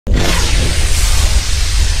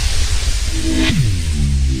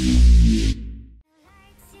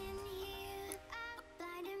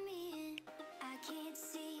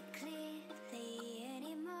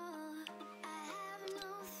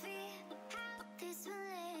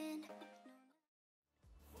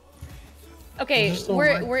Okay,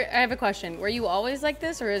 I have a question. Were you always like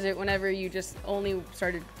this, or is it whenever you just only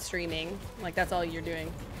started streaming? Like, that's all you're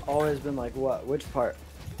doing? Always been like what? Which part?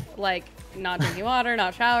 Like, not drinking water,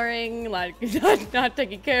 not showering, like, not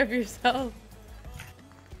taking care of yourself?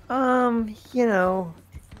 You know.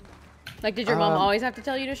 Like, did your mom always have to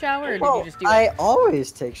tell you to shower, or did you just do it? I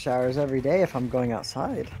always take showers every day if I'm going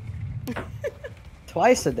outside.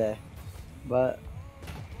 Twice a day. But,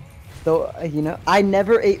 though, you know, I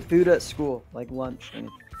never ate food at school, like lunch.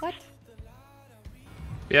 What?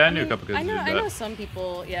 Yeah, I knew a couple kids I know, who did that. I know some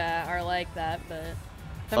people, yeah, are like that, but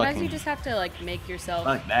sometimes you just have to, like, make yourself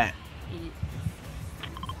Fuck that. eat.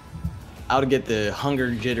 I would get the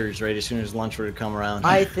hunger jitters right as soon as lunch were to come around.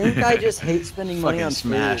 I think I just hate spending money on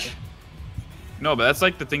smash. food. No, but that's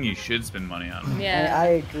like the thing you should spend money on. Yeah. I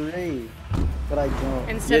agree, but I don't.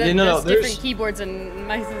 Instead of just different keyboards and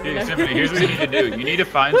mice and Dude, here's what you need to do. You need to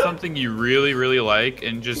find something you really, really like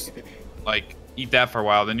and just, like, eat that for a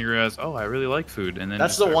while. Then you realize, oh, I really like food, and then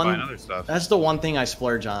that's you the start one. buying other stuff. That's the one thing I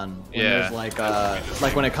splurge on. When Yeah. There's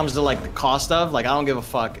like when it comes to like the cost of, like, I don't give a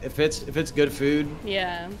fuck if it's good food.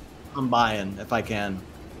 Yeah. I'm buying if I can.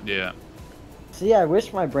 Yeah. See, I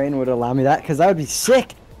wish my brain would allow me that, because I would be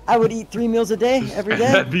sick. I would eat 3 meals a day, every day.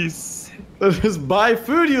 That'd be sick. Just buy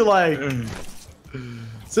food you like.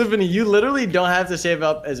 Symphony, you literally don't have to save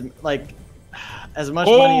up as much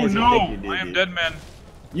money as you think you do. I am dude. dead, man.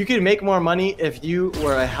 You could make more money if you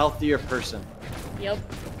were a healthier person. Yep.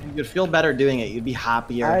 You'd feel better doing it. You'd be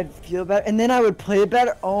happier. I'd feel better, and then I would play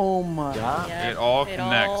better. Oh my. Yeah. Yep. It all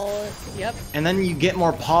connects. Yep. And then you get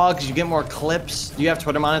more pogs, you get more clips. Do you have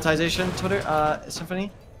Twitter monetization,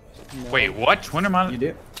 Symphony? No. Wait, what? Twitter You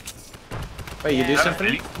do? Wait, you do, Yeah.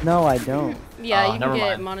 Symphony? No, I don't. Yeah, Oh, you can never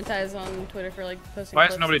get mind. monetized on Twitter for like posting. Why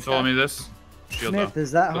has clips nobody and told stuff. me this? Shield Smith, though.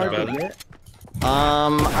 is that hard to Better. get?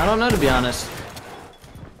 I don't know, to be honest.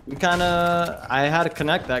 We kinda... I had a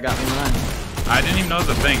connect that got me mine. I didn't even know it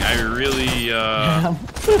was a thing. I really,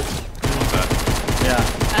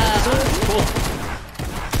 Cool.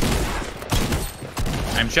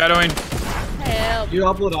 I'm shadowing. Help. Do you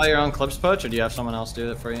upload all your own clips, Poach, or do you have someone else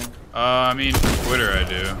do it for you? I mean, for Twitter I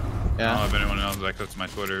do. I don't Yeah. know if anyone else that clicks my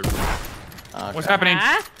Twitter. Okay. What's happening?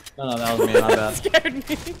 Ah? No, that was me, my bad. Scared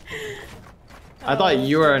me. I thought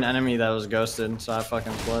you were an enemy that was ghosted, so I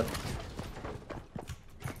fucking flipped.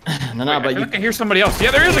 No, Wait, but I feel like I hear somebody else. Yeah,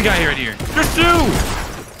 there is a guy right here. There's two!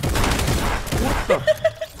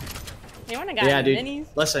 You wanna got yeah, dude. minis?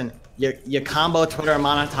 Listen, you combo Twitter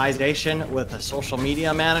monetization with a social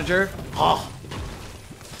media manager. Oh,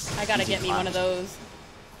 I gotta get me one of those.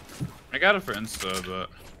 I got it for Insta, but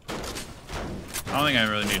I don't think I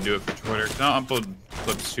really need to do it for Twitter. 'Cause I don't upload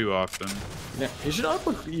clips too often. yeah, you should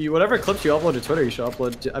upload whatever clips you upload to Twitter. You should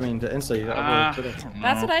upload. To Insta. You should upload to Twitter.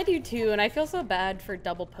 That's what I do too, and I feel so bad for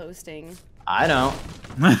double posting. I don't.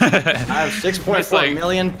 I have 6.4 like-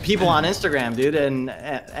 million people on Instagram, dude, and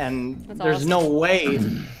there's awesome. no way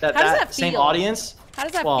that How does that same feel? audience. How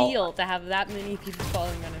does that Well, feel to have that many people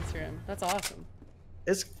following on Instagram? That's awesome.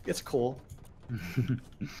 It's cool.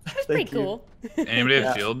 That's pretty cool. Anybody have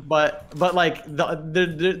Yeah, shield? but like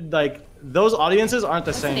like those audiences aren't the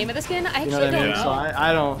What's same. the name of the skin? I You know actually what I mean? don't So know.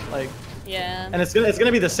 I don't like, Yeah. and it's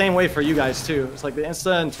gonna be the same way for you guys too. It's like the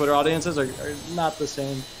Insta and Twitter audiences are not the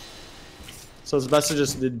same. So it's best to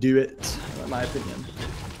just do it, in my opinion.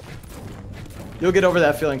 You'll get over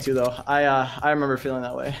that feeling too, though. I remember feeling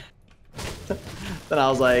that way. Then I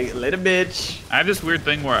was like, later, bitch. I have this weird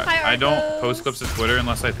thing where Hi, I don't Arthos. post clips to Twitter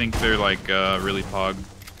unless I think they're like really pog.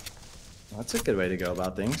 That's a good way to go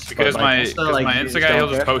about things. Because But, my like, Insta, like, my you Insta guy, he'll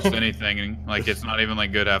just don't post care. anything, and like it's not even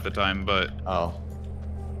like good half the time. But Oh.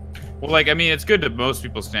 well, like I mean, it's good to most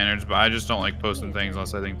people's standards, but I just don't like posting things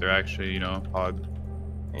unless I think they're actually, you know, pog.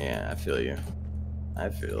 Yeah, I feel you. I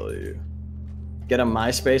feel you. Get a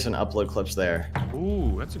MySpace and upload clips there.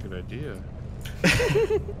 Ooh, that's a good idea.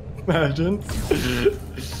 Imagine.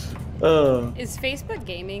 Is Facebook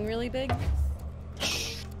gaming really big?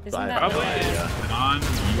 Isn't I- that Probably the-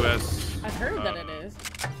 non-US. I've heard that it is.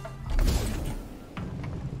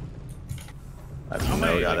 I've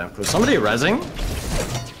no goddamn clue. Somebody rezzing?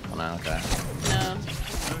 Oh no, okay. No.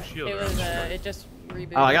 No shield. It was it just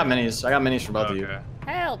rebooted. Oh, I got minis. I got minis for both of you. Okay.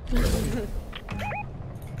 Help.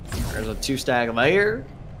 There's a 2-stack layer.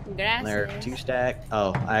 Gracias. There, 2-stack.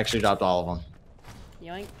 Oh, I actually dropped all of them.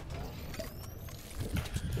 Yoink.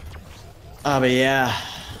 Oh, but yeah.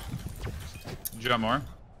 Did you got more?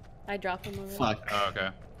 I dropped them over. Fuck. Oh, okay.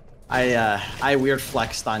 I weird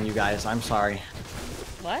flexed on you guys. I'm sorry.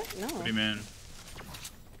 What? No. What do you mean?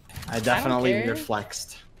 I definitely care. weird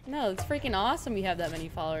flexed. No, it's freaking awesome you have that many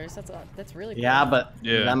followers. That's really cool. Yeah, but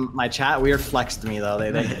Yeah. them, my chat weird flexed me though.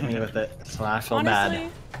 They hit me with it, so I feel Honestly,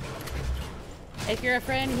 bad. if you're a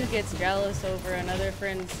friend who gets jealous over another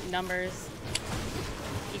friend's numbers,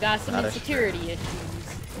 you got some That is insecurity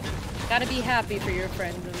issues. Gotta be happy for your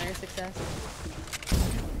friends and their success.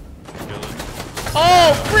 Chilling.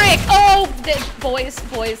 Oh, frick! Oh, boys,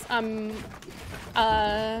 I'm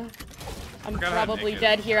probably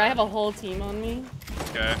dead here. I have a whole team on me.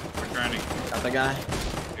 Okay, we're trying to. Got the guy.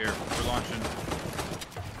 Here, we're launching.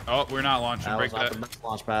 Oh, we're not launching. That Break was not that. the best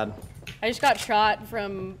launch pad. I just got shot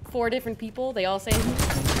from 4 different people. They all say,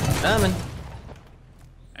 Coming.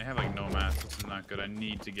 I have like no mask. This is not good. I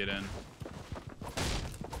need to get in.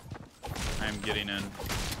 I am getting in.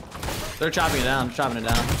 They're chopping it down. Chopping it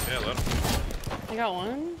down. Yeah, let them. I got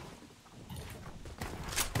one.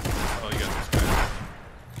 Oh, you got this guy.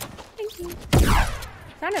 Thank you.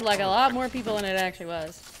 Sounded like a lot more people than it actually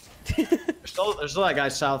was. There's still that guy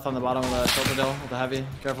south on the bottom of the shoulder hill with the heavy.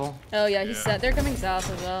 Careful. Oh yeah, he's Yeah. set. They're coming south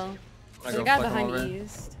as well. I'm So the gonna guy go flick him behind over.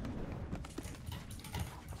 east.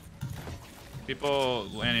 People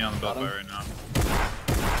landing on the belt Bottom. right now.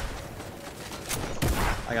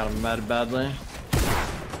 I got him mad badly.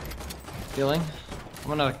 Healing.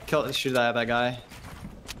 I'm gonna shoot that guy.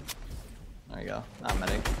 There you go. Not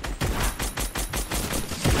medic.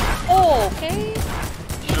 Oh, okay.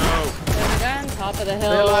 No. There's a guy on top of the Stay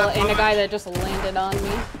hill alive, and a boys. guy that just landed on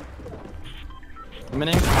me.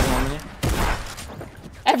 Mini. One mini.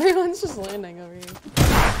 Everyone's just landing over here.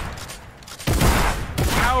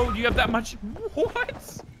 How do you have that much?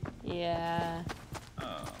 What? Yeah.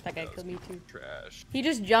 Oh, That guy killed me too. trash. He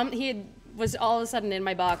just jumped. Was all of a sudden in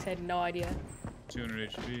my box. I had no idea.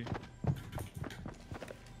 200 HP.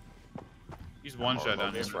 He's one shot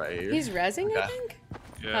down here. Right here. He's rezzing, I Okay. think?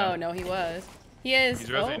 Yeah. Oh, no, he was. He is. He's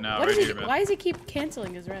rezzing now, What right is here, man. Why does he keep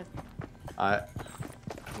canceling his res? Alright.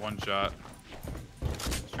 One shot.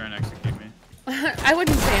 He's trying to execute me. I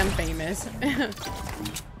wouldn't say I'm famous.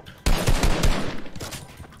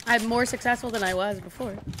 I'm more successful than I was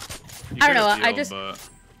before. You I don't know, could've I healed, just-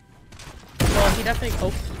 but Well, he definitely.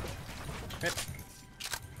 Oh. Rip.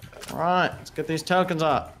 Alright, let's get these tokens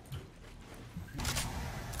up.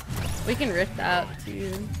 We can rip that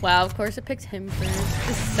too. Wow, of course it picks him first.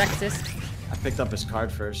 This is sexist. I picked up his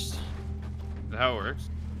card first. is that how it works?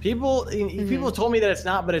 People told me that it's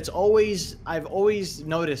not, but it's always, I've always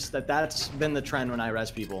noticed that that's been the trend when I res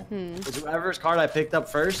people. Is whoever's card I picked up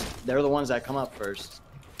first, they're the ones that come up first.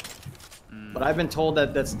 But I've been told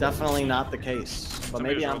that that's definitely not the case. But Somebody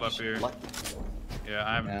maybe just I'm rolled up just here. lucky. Yeah,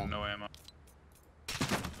 I have Yeah. no ammo.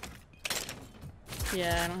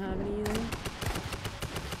 Yeah, I don't have any either.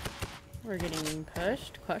 We're getting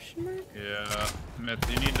pushed? Question mark? Yeah, Myth,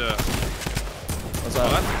 you need to. What's Oh,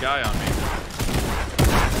 up? that's a guy on me.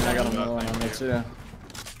 I got another one on me too.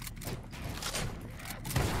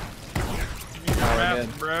 Give me your Oh, we're map, good.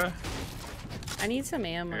 bruh. I need some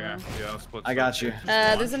ammo. Yeah, I'll split. I got you.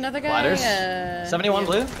 There's another guy. Ladders? 71 yeah.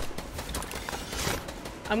 blue?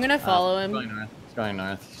 I'm gonna follow He's him. going north. He's going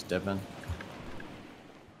north. He's dipping.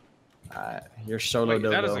 Alright, you're solo Wait,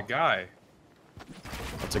 that is a dodo. guy.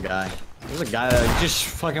 It's a guy. There's a guy that just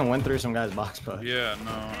fucking went through some guy's box, but Yeah,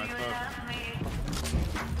 no, I thought.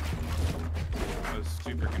 I was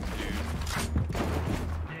super confused.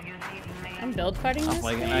 I'm build fighting I'm this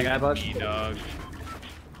playing guy. that guy, bud. E-dog.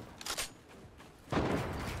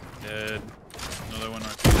 Dead. Another one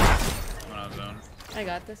right there. One out of zone. I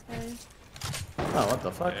got this guy. Oh, what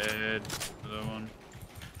the fuck? Dead. Another one.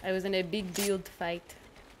 I was in a big build fight.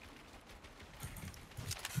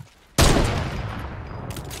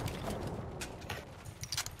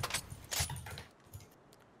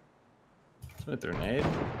 Threw a grenade.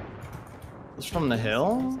 This from the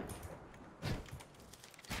hill?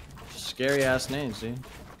 Scary ass names, dude.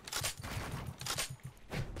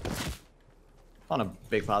 Found a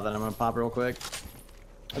big pot that I'm gonna pop real quick.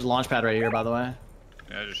 There's a launch pad right here, by the way.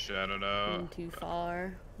 Yeah, I just shadowed out. I'm too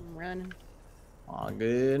far. I'm running. All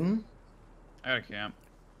good. I got a camp.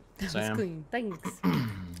 That was Sam. clean. Thanks.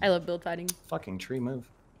 I love build fighting. Fucking tree move.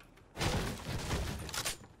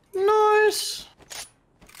 Nice.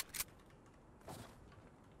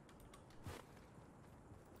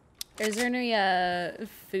 Is there any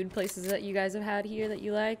food places that you guys have had here that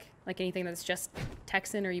you like? Like anything that's just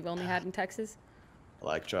Texan or you've only had in Texas?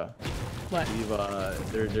 Electra. What? We've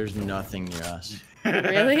there's nothing near us.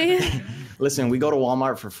 Really? Listen, we go to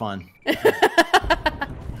Walmart for fun.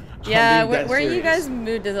 Yeah, being dead where you serious. guys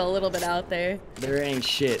moved is a little bit out there. There ain't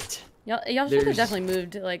shit. Y'all should have There's- definitely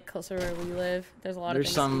moved like closer where we live. There's a lot of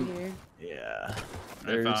There's things to some. do here. Yeah.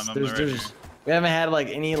 I found them, they're right here. We haven't had like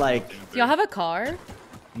any like. Do y'all have a car?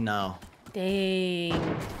 No. Dang.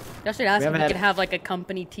 Y'all should ask if we haven't could had- have like a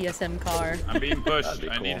company TSM car. I'm being pushed. That'd be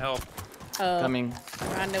I need cool. help. Oh, Coming.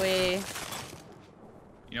 run away.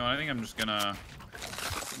 You know what? I think I'm just gonna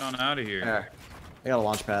get on out of here. There. I got a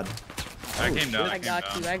launch pad. I came down. I came got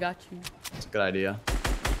down. you. I got you. It's a good idea.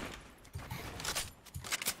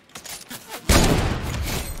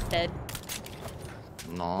 Dead.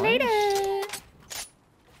 Nice. Later.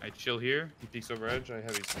 I chill here. He peeks over edge. I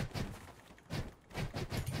heavy.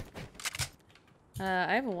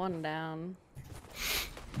 I have one down.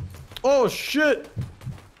 Oh shit!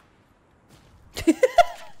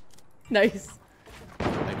 Nice.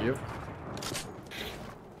 Thank you.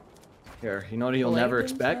 Here, you know what you'll never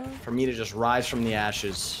Blade expect? himself? For me to just rise from the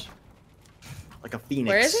ashes. Like a phoenix.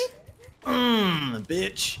 Where is he?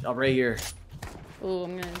 Bitch. Oh, right here. Ooh,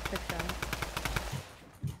 I'm gonna pick that.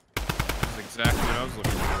 That's exactly what I was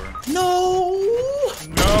looking for. No!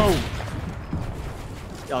 No!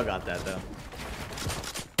 Y'all got that, though.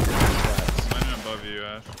 Landing above you,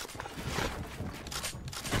 Ash.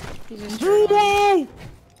 He's in turtle.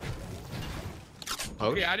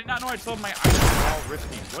 Okay, I did not know I told my eyes were all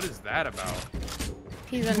rifting. What is that about?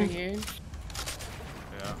 He's under here.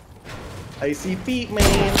 Yeah. Icy feet,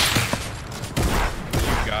 man.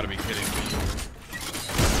 You gotta be kidding me.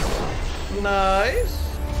 Nice.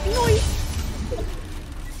 Nice.